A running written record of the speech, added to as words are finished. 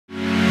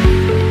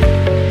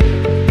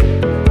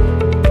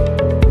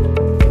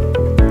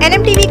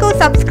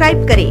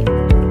Subscribe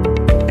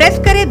करें, press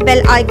करें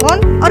bell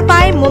icon और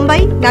पाएं मुंबई,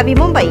 नवी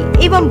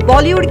मुंबई एवं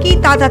बॉलीवुड की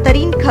ताजा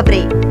तरीन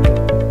खबरें।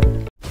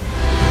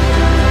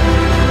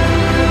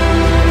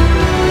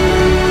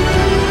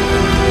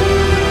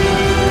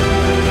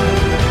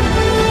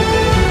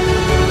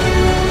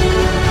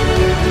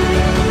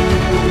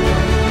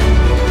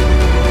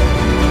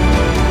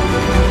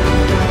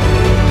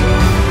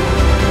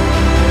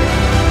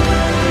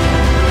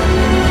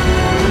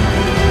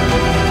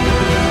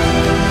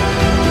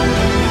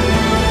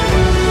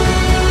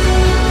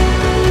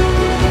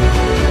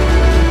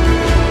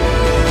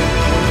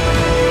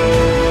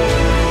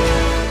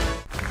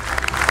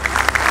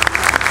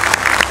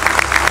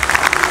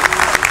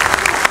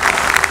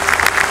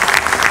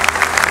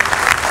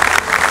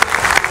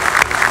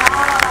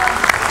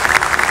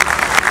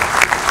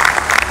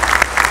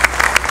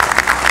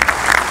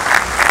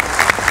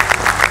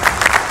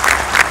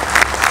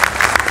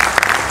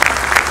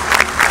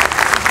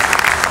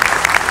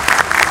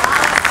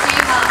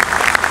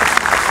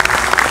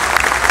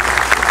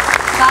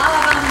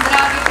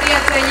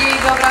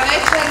 Dobro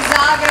večer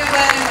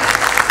Zagrebe,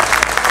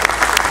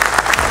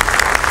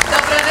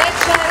 dobro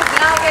večer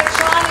drage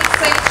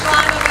članice i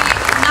članovi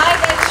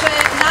najveće,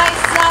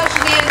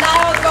 najsnažnije,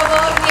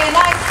 najodgovornije,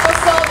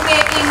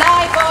 najsposobnije i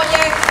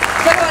najbolje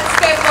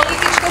hrvatske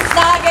političke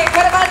snage,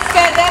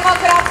 Hrvatske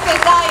demokratske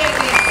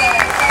zajednice.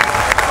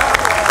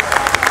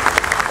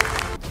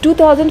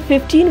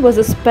 2015 was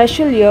a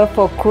special year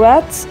for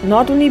Croats,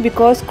 not only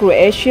because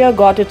Croatia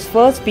got its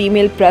first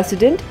female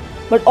president,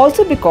 but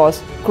also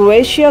because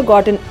Croatia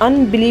got an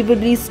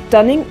unbelievably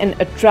stunning and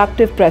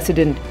attractive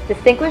president.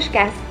 Distinguished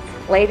guests,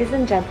 ladies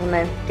and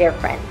gentlemen, dear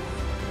friends,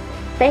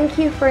 thank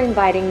you for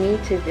inviting me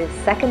to this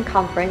second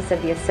conference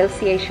of the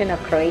Association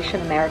of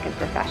Croatian American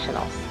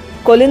Professionals.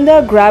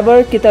 Kolinda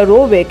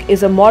Grabar-Kitarovic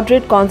is a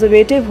moderate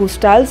conservative who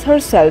styles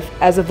herself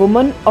as a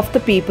woman of the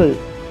people.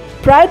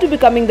 Prior to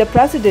becoming the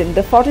president,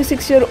 the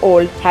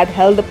 46-year-old had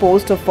held the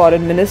post of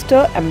foreign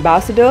minister,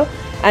 ambassador,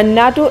 and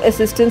NATO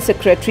Assistant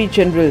Secretary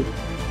General.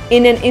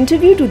 In an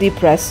interview to the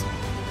press,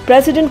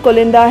 President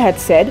Kolinda had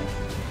said,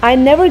 "I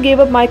never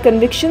gave up my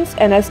convictions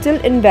and I still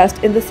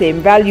invest in the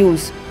same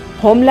values.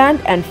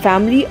 Homeland and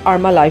family are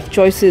my life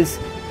choices."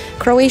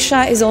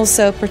 Croatia is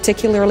also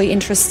particularly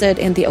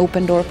interested in the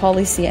open door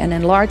policy and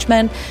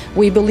enlargement.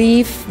 We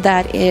believe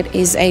that it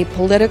is a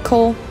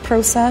political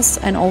process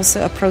and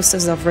also a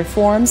process of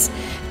reforms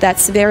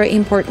that's very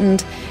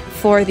important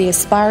for the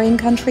aspiring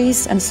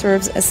countries and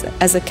serves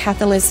as a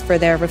catalyst for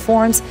their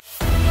reforms.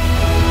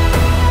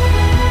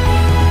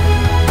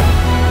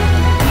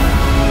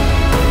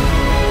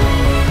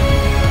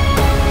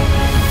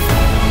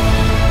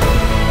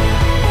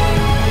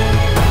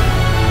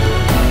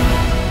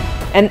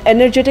 An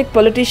energetic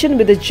politician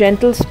with a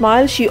gentle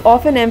smile, she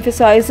often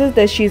emphasizes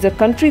that she is a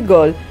country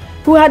girl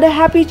who had a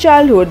happy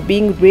childhood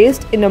being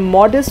raised in a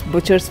modest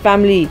butcher's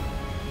family.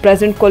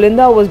 President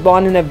Kolinda was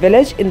born in a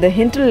village in the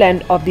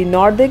hinterland of the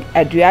Nordic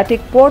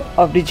Adriatic port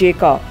of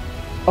Rijeka.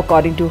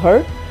 According to her,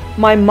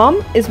 "My mum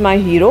is my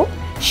hero.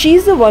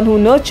 She's the one who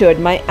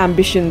nurtured my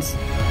ambitions."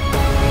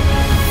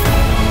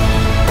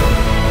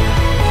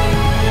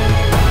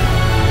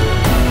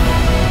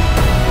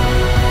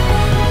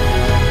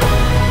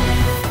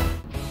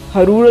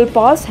 Her rural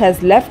past has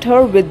left her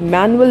with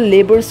manual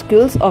labor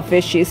skills of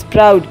which she is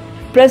proud.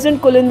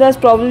 President Kolinda is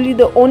probably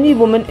the only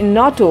woman in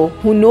NATO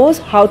who knows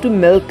how to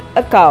milk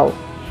a cow.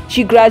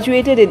 She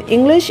graduated in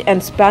English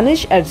and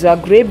Spanish at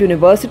Zagreb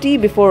University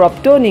before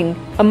obtaining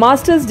a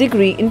master's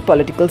degree in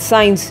political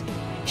science.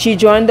 She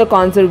joined the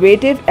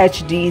conservative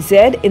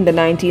HDZ in the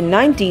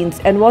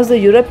 1990s and was the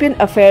European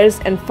Affairs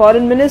and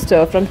Foreign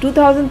Minister from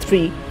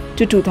 2003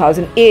 to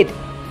 2008.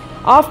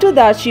 After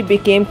that, she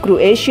became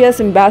Croatia's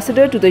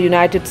ambassador to the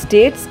United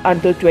States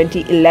until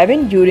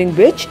 2011, during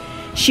which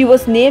she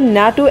was named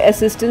NATO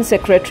Assistant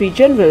Secretary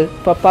General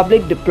for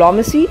Public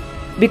Diplomacy,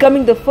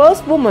 becoming the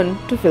first woman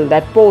to fill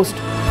that post.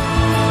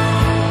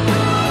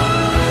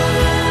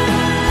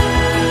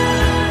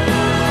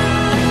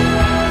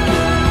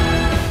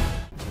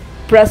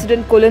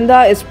 President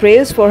Kolinda is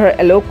praised for her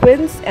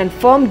eloquence and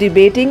firm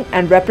debating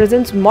and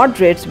represents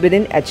moderates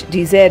within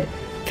HDZ.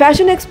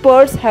 Fashion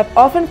experts have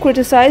often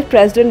criticized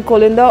President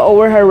Kolinda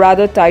over her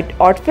rather tight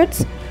outfits,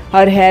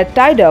 her hair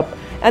tied up,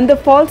 and the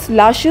false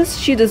lashes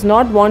she does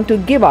not want to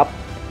give up.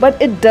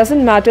 But it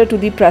doesn't matter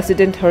to the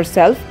president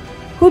herself,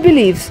 who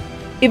believes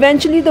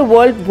eventually the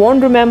world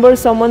won't remember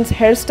someone's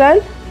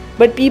hairstyle,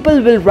 but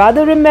people will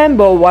rather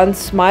remember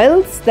one's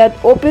smiles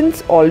that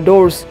opens all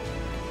doors.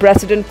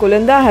 President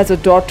Kolinda has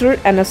a daughter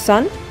and a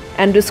son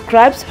and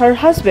describes her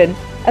husband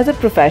as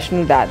a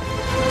professional dad.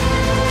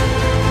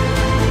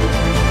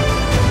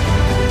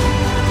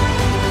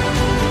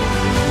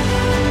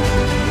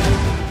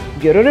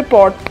 Bureau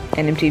Report,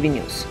 NMTV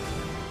News.